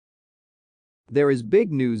There is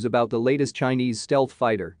big news about the latest Chinese stealth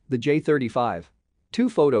fighter, the J-35. Two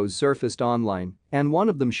photos surfaced online, and one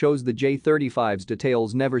of them shows the J-35's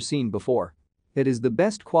details never seen before. It is the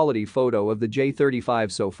best quality photo of the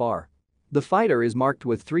J-35 so far. The fighter is marked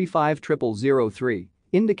with 35003,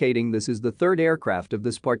 indicating this is the third aircraft of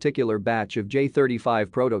this particular batch of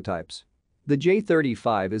J-35 prototypes. The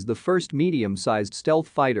J-35 is the first medium-sized stealth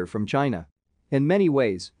fighter from China. In many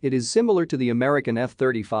ways, it is similar to the American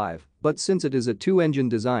F-35, but since it is a two-engine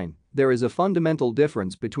design, there is a fundamental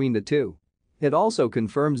difference between the two. It also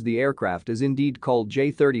confirms the aircraft is indeed called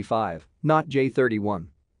J-35, not J-31.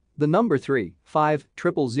 The number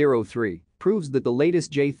 35003 proves that the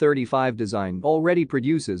latest J-35 design already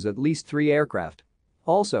produces at least 3 aircraft.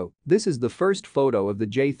 Also, this is the first photo of the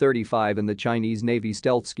J-35 in the Chinese Navy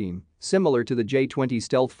stealth scheme, similar to the J-20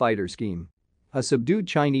 stealth fighter scheme. A subdued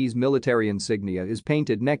Chinese military insignia is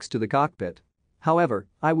painted next to the cockpit. However,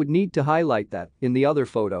 I would need to highlight that, in the other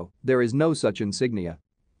photo, there is no such insignia.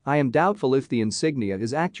 I am doubtful if the insignia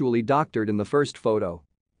is actually doctored in the first photo.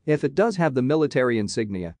 If it does have the military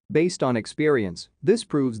insignia, based on experience, this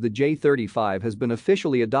proves the J-35 has been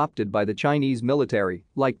officially adopted by the Chinese military,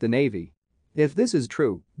 like the Navy. If this is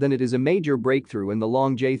true, then it is a major breakthrough in the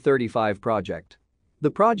long J-35 project. The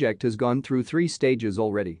project has gone through 3 stages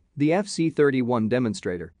already: the FC-31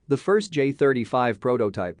 demonstrator, the first J-35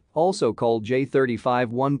 prototype, also called J-35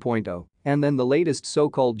 1.0, and then the latest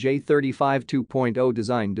so-called J-35 2.0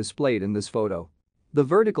 design displayed in this photo. The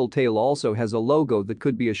vertical tail also has a logo that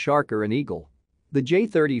could be a shark or an eagle. The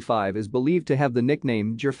J-35 is believed to have the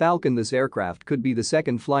nickname Gerfalcon. This aircraft could be the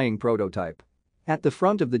second flying prototype. At the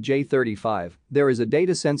front of the J-35, there is a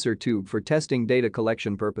data sensor tube for testing data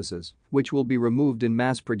collection purposes, which will be removed in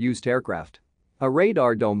mass-produced aircraft. A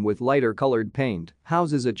radar dome with lighter colored paint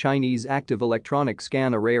houses a Chinese active electronic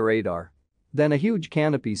scan array radar. Then a huge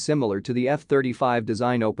canopy similar to the F-35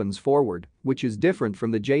 design opens forward, which is different from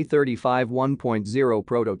the J-35 1.0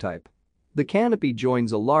 prototype. The canopy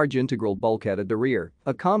joins a large integral bulkhead at the rear,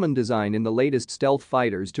 a common design in the latest stealth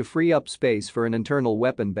fighters to free up space for an internal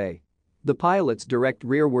weapon bay. The pilot's direct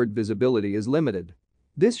rearward visibility is limited.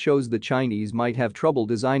 This shows the Chinese might have trouble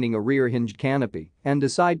designing a rear-hinged canopy and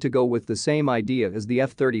decide to go with the same idea as the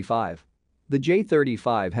F-35. The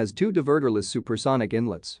J-35 has 2 diverterless supersonic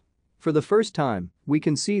inlets. For the first time, we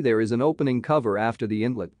can see there is an opening cover after the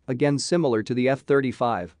inlet, again similar to the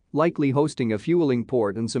F-35, likely hosting a fueling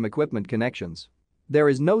port and some equipment connections. There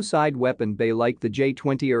is no side weapon bay like the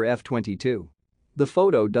J-20 or F-22. The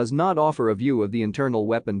photo does not offer a view of the internal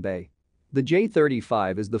weapon bay. The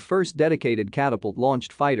J-35 is the first dedicated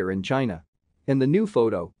catapult-launched fighter in China. In the new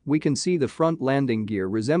photo, we can see the front landing gear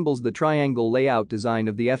resembles the triangle layout design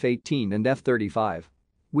of the F-18 and F-35.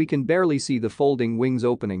 We can barely see the folding wings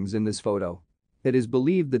openings in this photo. It is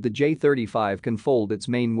believed that the J-35 can fold its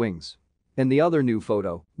main wings. In the other new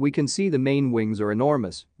photo, we can see the main wings are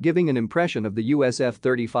enormous, giving an impression of the US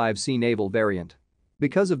F-35C naval variant.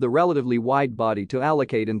 Because of the relatively wide body to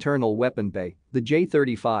allocate internal weapon bay, the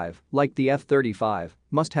J-35, like the F-35,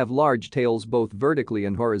 must have large tails both vertically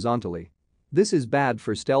and horizontally. This is bad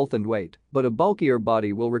for stealth and weight, but a bulkier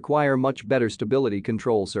body will require much better stability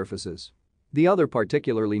control surfaces. The other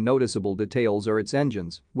particularly noticeable details are its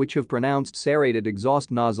engines, which have pronounced serrated exhaust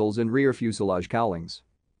nozzles and rear fuselage cowlings.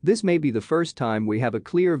 This may be the first time we have a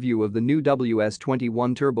clear view of the new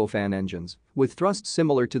WS-21 turbofan engines, with thrusts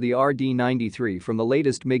similar to the RD-93 from the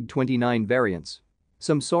latest MiG-29 variants.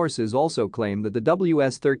 Some sources also claim that the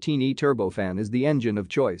WS-13E turbofan is the engine of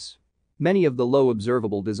choice. Many of the low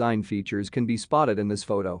observable design features can be spotted in this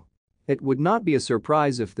photo. It would not be a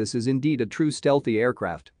surprise if this is indeed a true stealthy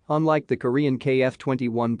aircraft, unlike the Korean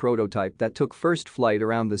KF-21 prototype that took first flight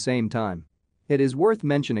around the same time. It is worth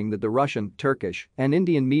mentioning that the Russian, Turkish, and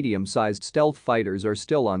Indian medium-sized stealth fighters are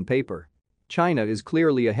still on paper. China is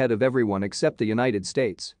clearly ahead of everyone except the United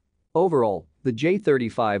States. Overall, the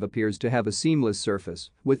J-35 appears to have a seamless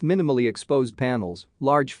surface, with minimally exposed panels,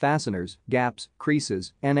 large fasteners, gaps,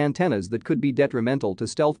 creases, and antennas that could be detrimental to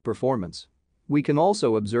stealth performance. We can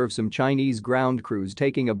also observe some Chinese ground crews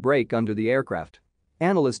taking a break under the aircraft.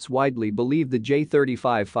 Analysts widely believe the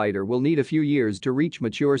J-35 fighter will need a few years to reach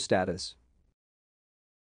mature status.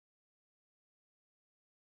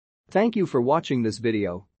 Thank you for watching this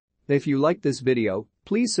video. If you liked this video,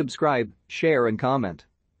 please subscribe, share and comment.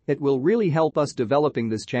 It will really help us developing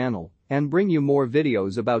this channel and bring you more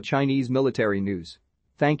videos about Chinese military news.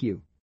 Thank you.